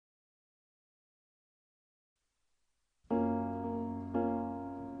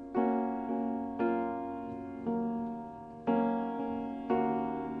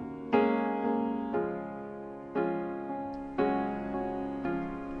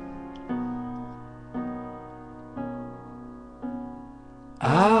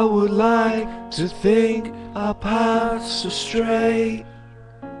I would like to think our paths are straight,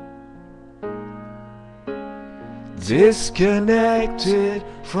 disconnected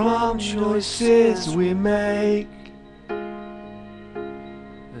from choices we make.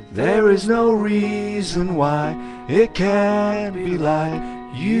 There is no reason why it can't be like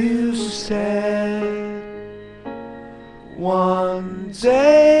you said. One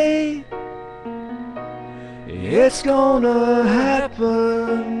day it's gonna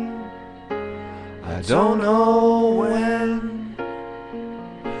happen. I don't know when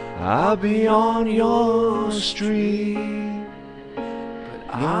I'll be on your street,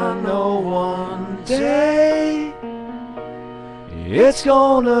 but I know one day it's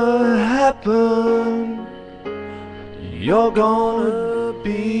gonna happen. You're gonna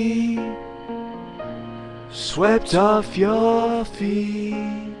be swept off your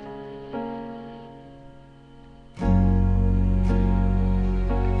feet.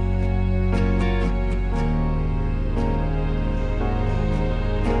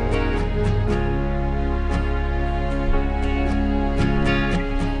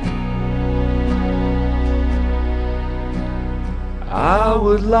 I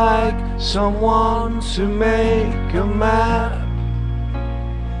would like someone to make a map,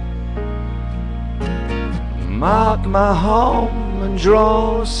 mark my home and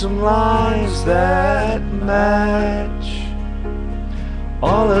draw some lines that match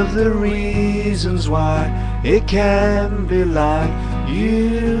all of the reasons why it can be like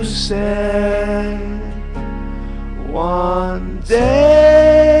you said. One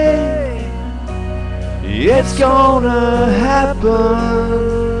day it's gonna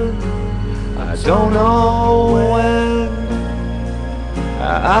happen. I don't know when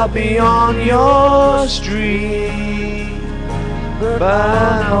I'll be on your street, but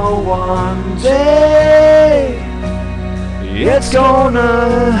I know one day it's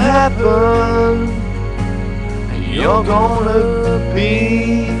gonna happen. You're gonna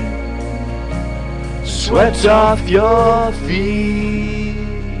be swept off your feet.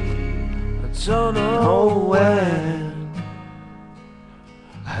 I don't know when,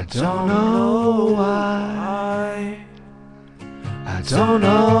 I don't know why, I don't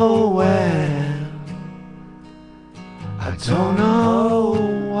know when, I don't know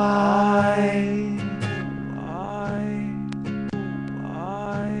why.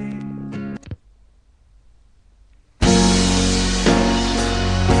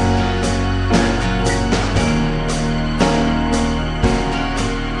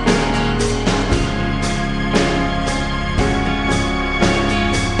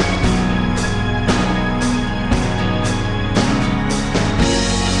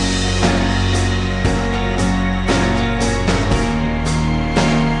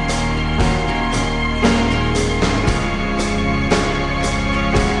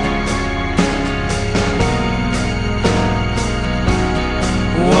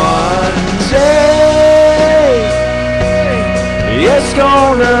 It's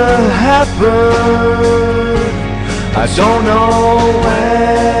gonna happen. I don't know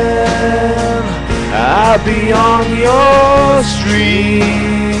when I'll be on your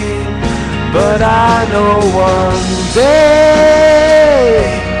street, but I know one day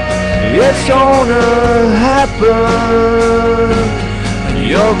it's gonna happen.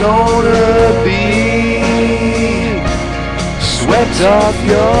 You're gonna be swept off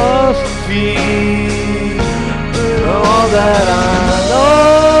your feet. All that I know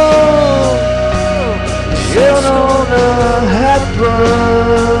is gonna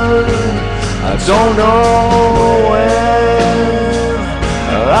happen. I don't know when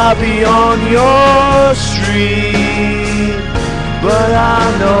I'll be on your street, but I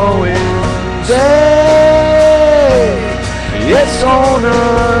know one day it's gonna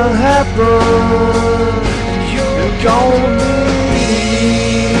happen. You're gonna be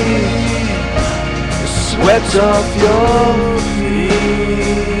swept off your